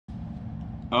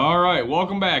Alright,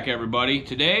 welcome back everybody.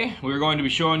 Today we're going to be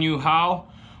showing you how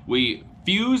we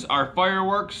fuse our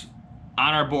fireworks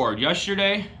on our board.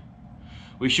 Yesterday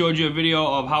we showed you a video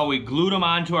of how we glued them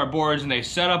onto our boards and they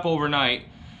set up overnight.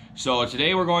 So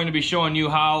today we're going to be showing you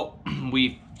how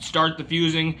we start the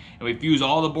fusing and we fuse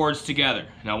all the boards together.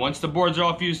 Now once the boards are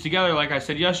all fused together, like I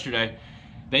said yesterday,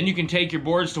 then you can take your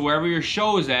boards to wherever your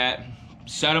show is at,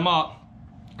 set them up,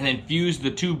 and then fuse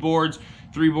the 2 boards,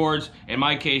 3 boards, in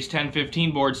my case 10,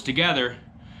 15 boards together,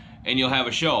 and you'll have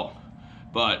a show.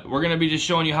 But we're going to be just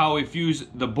showing you how we fuse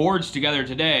the boards together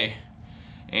today,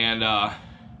 and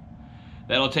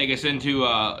that'll take us into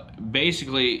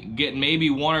basically getting maybe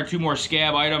 1 or 2 more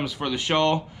scab items for the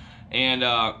show, and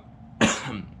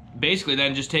basically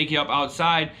then just take you up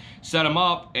outside, set them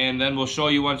up, and then we'll show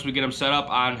you once we get them set up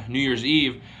on New Year's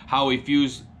Eve how we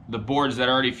fuse the boards that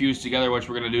are already fused together, which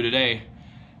we're going to do today.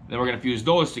 Then we're going to fuse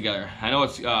those together. I know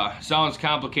it sounds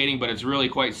complicating, but it's really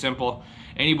quite simple.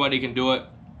 Anybody can do it.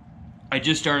 I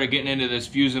just started getting into this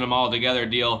fusing them all together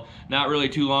deal not really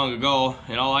too long ago,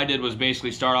 and all I did was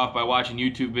basically start off by watching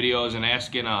YouTube videos and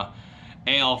asking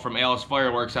Al from Al's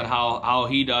Fireworks on how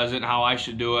he does it and how I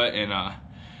should do it, and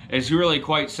it's really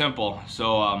quite simple.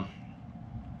 So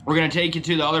we're going to take you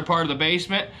to the other part of the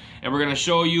basement, and we're going to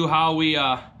show you how we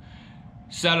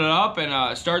set it up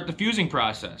and start the fusing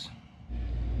process.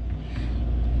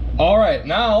 Alright,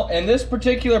 now in this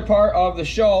particular part of the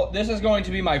show, this is going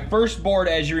to be my first board,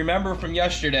 as you remember from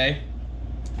yesterday.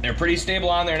 They're pretty stable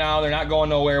on there now, they're not going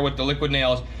nowhere with the liquid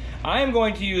nails. I am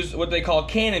going to use what they call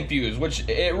cannon fuse, which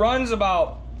it runs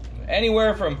about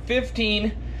anywhere from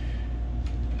 15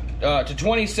 to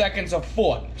 20 seconds a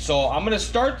foot. So I'm going to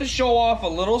start the show off a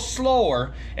little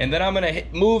slower, and then I'm going to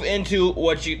move into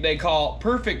what they call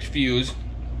perfect fuse,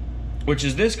 which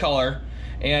is this color.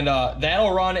 And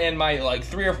that'll run in my like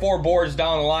 3 or 4 boards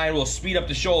down the line. We'll speed up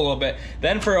the show a little bit.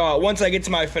 Then for once I get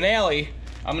to my finale,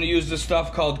 I'm going to use this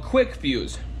stuff called quick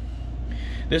fuse.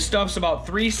 This stuff's about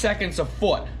 3 seconds a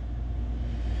foot,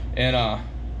 and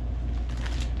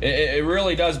it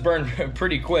really does burn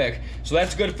pretty quick. So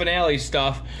that's good finale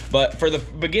stuff. But for the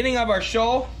beginning of our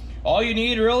show, all you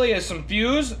need really is some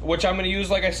fuse, which I'm going to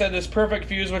use, like I said, this perfect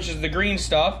fuse, which is the green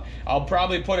stuff. I'll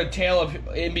probably put a tail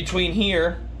in between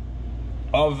here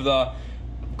of the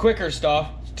quicker stuff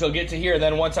till get to here.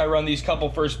 Then once I run these couple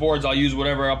first boards, I'll use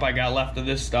whatever up I got left of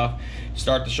this stuff,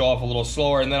 start the show off a little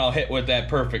slower, and then I'll hit with that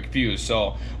perfect fuse.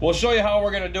 So we'll show you how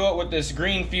we're going to do it with this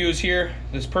green fuse here,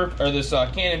 this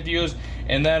cannon fuse,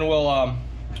 and then we'll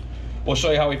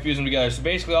show you how we fuse them together. So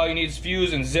basically all you need is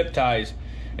fuse and zip ties,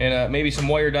 and maybe some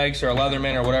wire dikes or a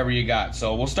Leatherman or whatever you got.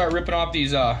 So we'll start ripping off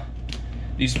these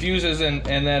fuses and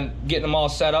then getting them all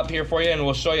set up here for you, and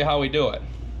we'll show you how we do it.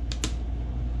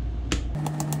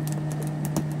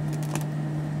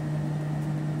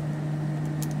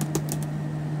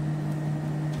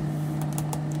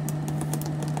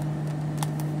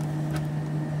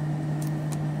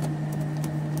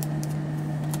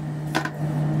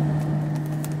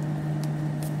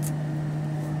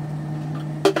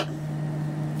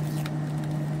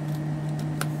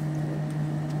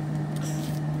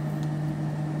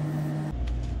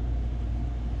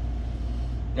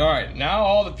 Alright, now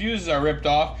all the fuses are ripped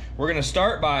off. We're going to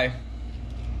start by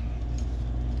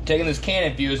taking this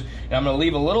cannon fuse, and I'm going to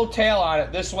leave a little tail on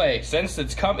it this way. Since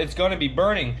it's going to be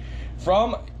burning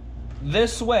from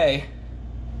this way,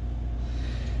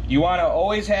 you want to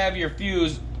always have your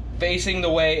fuse facing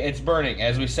the way it's burning,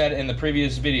 as we said in the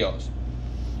previous videos,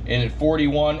 in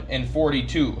 41 and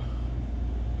 42.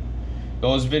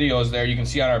 Those videos there you can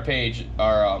see on our page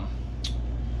are a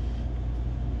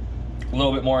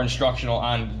little bit more instructional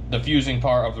on the fusing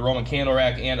part of the Roman candle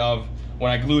rack, and of when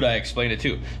I glued, I explained it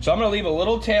too. So I'm going to leave a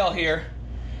little tail here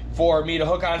for me to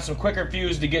hook on some quicker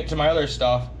fuse to get to my other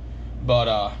stuff.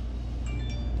 But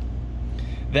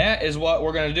that is what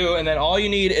we're going to do. And then all you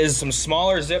need is some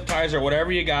smaller zip ties or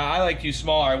whatever you got. I like to use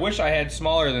smaller. I wish I had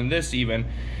smaller than this even.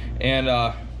 And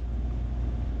I'll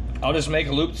just make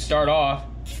a loop to start off,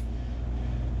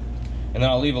 and then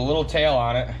I'll leave a little tail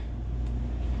on it.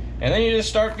 And then you just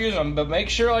start fusing them, but make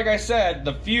sure, like I said,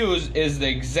 the fuse is the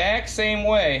exact same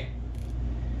way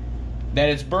that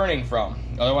it's burning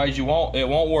from. Otherwise, it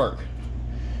won't work.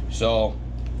 So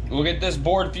we'll get this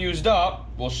board fused up.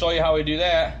 We'll show you how we do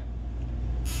that.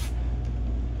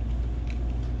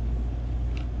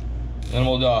 And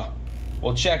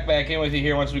we'll check back in with you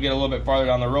here once we get a little bit farther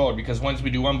down the road, because once we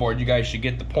do one board, you guys should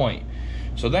get the point.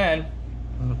 So then,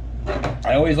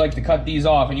 I always like to cut these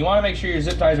off, and you want to make sure your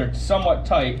zip ties are somewhat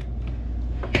tight.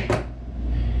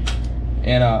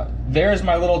 And there's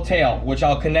my little tail, which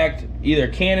I'll connect either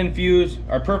cannon fuse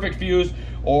or perfect fuse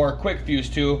or quick fuse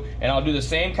to, and I'll do the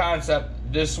same concept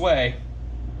this way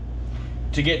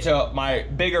to get to my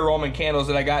bigger Roman candles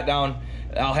that I got down,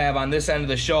 I'll have on this end of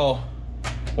the show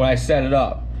when I set it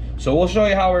up. So we'll show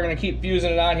you how we're gonna keep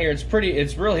fusing it on here.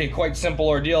 It's really a quite simple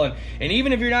ordeal. And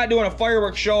even if you're not doing a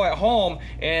fireworks show at home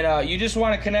and you just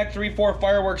wanna connect 3-4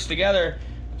 fireworks together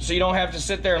so you don't have to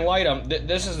sit there and light them,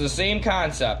 this is the same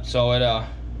concept. So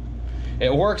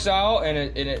it works out, and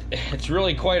it's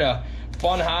really quite a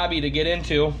fun hobby to get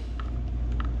into.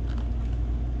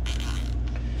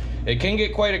 It can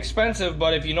get quite expensive,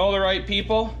 but if you know the right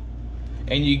people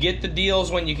and you get the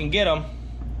deals when you can get them,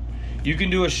 you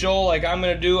can do a show like I'm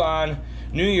gonna do on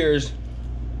New Year's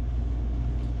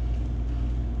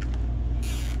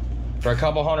for a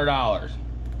couple $100.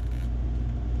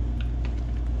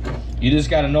 You just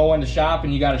gotta know when to shop,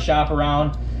 and you gotta shop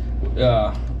around.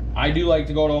 I do like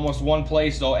to go to almost one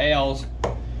place, though, Ales.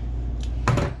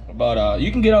 But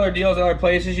you can get other deals at other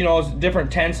places. You know, different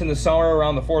tents in the summer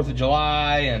around the 4th of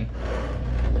July. And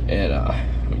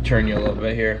let me turn you a little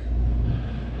bit here.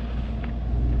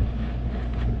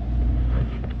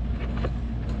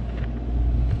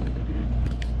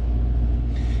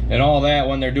 And all that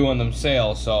when they're doing them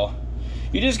sales. So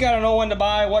you just got to know when to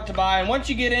buy, what to buy. And once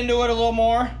you get into it a little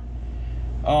more,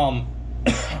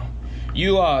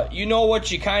 you know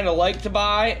what you kind of like to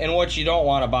buy and what you don't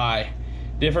want to buy.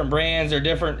 Different brands are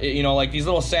different, you know, like these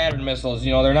little Saturn missiles,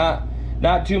 you know, they're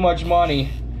not too much money,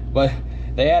 but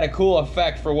they had a cool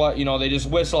effect for what, you know, they just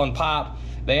whistle and pop.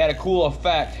 They had a cool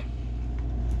effect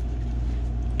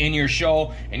in your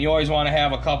show, and you always want to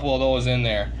have a couple of those in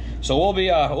there. So we'll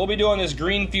be doing this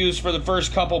green fuse for the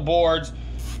first couple boards,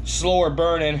 slower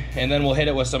burning, and then we'll hit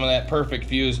it with some of that perfect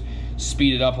fuse,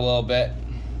 speed it up a little bit.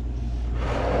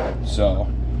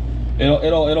 So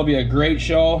it'll be a great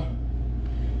show,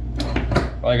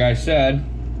 like I said.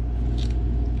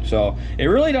 So it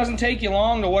really doesn't take you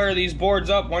long to wire these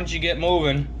boards up once you get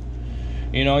moving.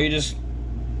 You know, you just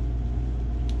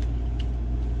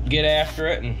get after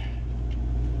it, and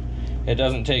it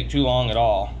doesn't take too long at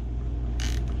all.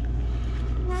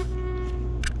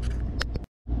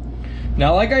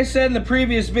 Now, like I said in the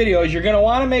previous videos, you're going to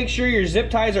want to make sure your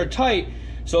zip ties are tight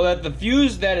so that the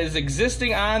fuse that is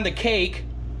existing on the cake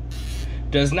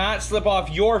does not slip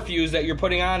off your fuse that you're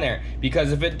putting on there.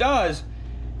 Because if it does,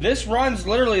 this runs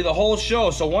literally the whole show.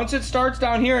 So once it starts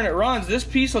down here and it runs, this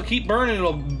piece will keep burning.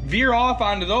 It'll veer off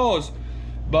onto those.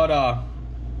 But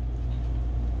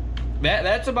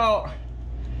that's about...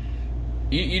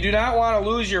 You do not want to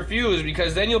lose your fuse,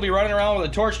 because then you'll be running around with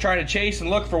a torch trying to chase and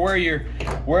look for where you're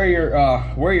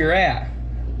at.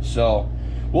 So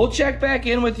we'll check back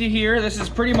in with you here. This is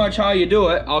pretty much how you do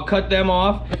it. I'll cut them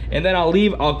off, and then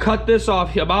I'll cut this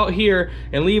off about here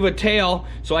and leave a tail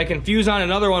so I can fuse on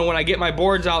another one when I get my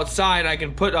boards outside. I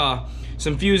can put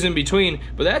some fuse in between.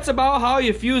 But that's about how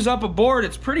you fuse up a board.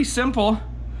 It's pretty simple.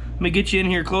 Let me get you in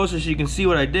here closer so you can see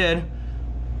what I did.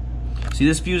 See,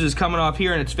 this fuse is coming off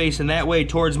here and it's facing that way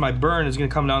towards my burn. It's gonna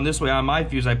come down this way on my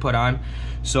fuse I put on.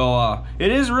 So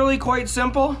it is really quite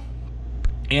simple.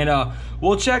 And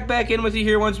we'll check back in with you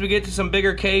here once we get to some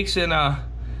bigger cakes, and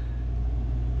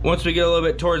once we get a little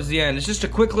bit towards the end. It's just a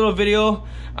quick little video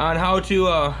on how to,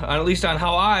 at least on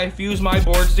how I fuse my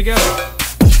boards together.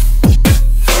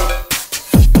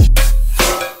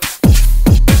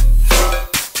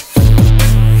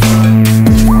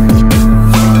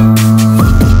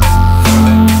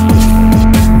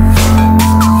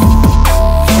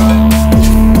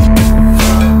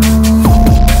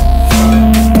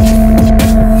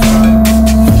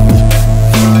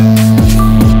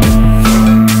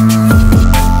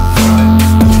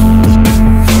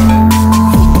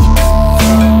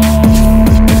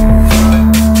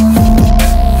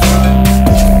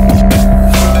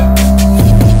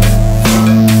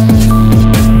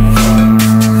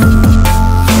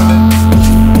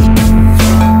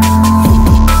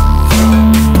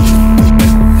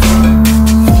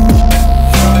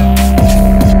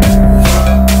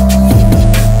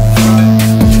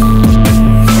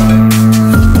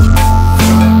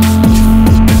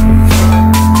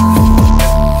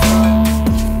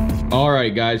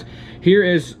 Guys, here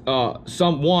is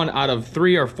one out of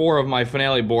 3 or 4 of my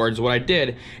finale boards. What I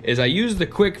did is I used the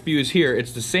quick fuse here.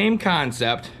 It's the same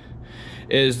concept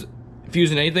as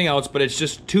fusing anything else, but it's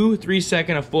just 2-3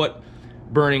 second a foot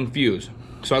burning fuse.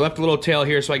 So I left a little tail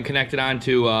here so I can connect it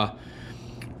onto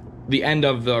the end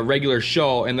of the regular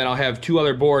show, and then I'll have 2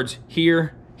 other boards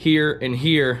here, here, and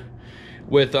here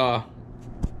with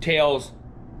tails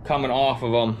coming off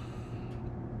of them,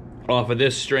 off of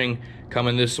this string,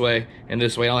 coming this way and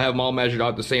this way. I'll have them all measured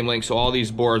out the same length, so all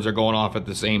these boards are going off at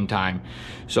the same time.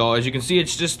 So as you can see,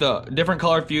 it's just a different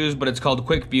color fuse, but it's called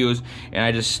quick fuse, and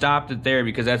I just stopped it there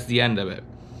because that's the end of it.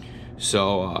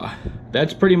 So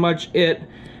that's pretty much it.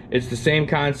 It's the same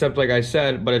concept like I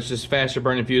said, but it's just faster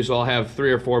burning fuse, so I'll have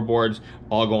 3 or 4 boards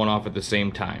all going off at the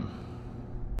same time.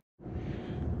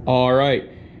 All right,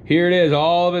 here it is.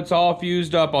 All of it's all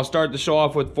fused up. I'll start the show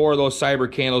off with 4 of those cyber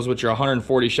candles, which are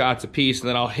 140 shots a piece, and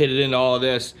then I'll hit it into all of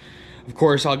this. Of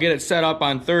course, I'll get it set up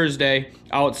on Thursday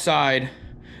outside,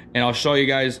 and I'll show you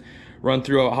guys, run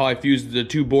through how I fused the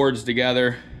 2 boards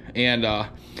together, and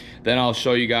then I'll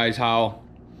show you guys how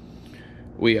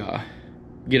we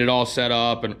get it all set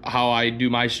up and how I do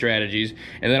my strategies.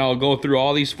 And then I'll go through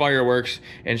all these fireworks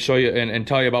and show you and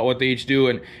tell you about what they each do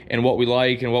and what we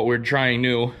like and what we're trying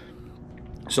new.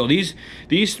 So these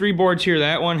 3 boards here,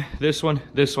 that one, this one,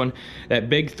 that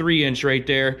big 3-inch right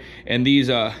there, and these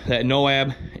that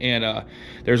NOAB, and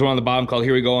there's one on the bottom called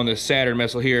Here We Go, and the Saturn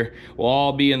missile here will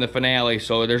all be in the finale.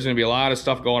 So there's going to be a lot of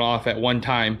stuff going off at one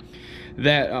time.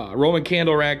 That Roman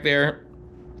candle rack there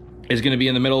is going to be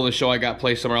in the middle of the show. I got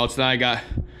placed somewhere else. Then I got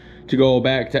to go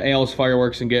back to Al's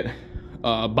Fireworks and get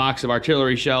a box of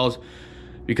artillery shells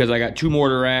because I got 2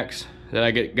 mortar racks that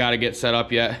I got to get set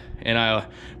up yet, and I'll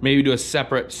maybe do a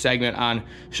separate segment on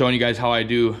showing you guys how I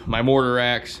do my mortar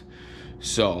racks.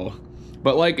 So,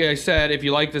 but like I said, if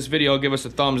you like this video, give us a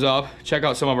thumbs up. Check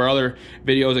out some of our other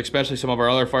videos, especially some of our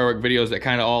other firework videos that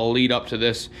kind of all lead up to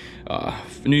this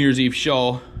New Year's Eve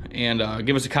show, and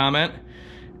give us a comment.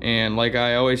 And like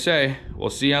I always say, we'll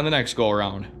see you on the next go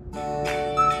around.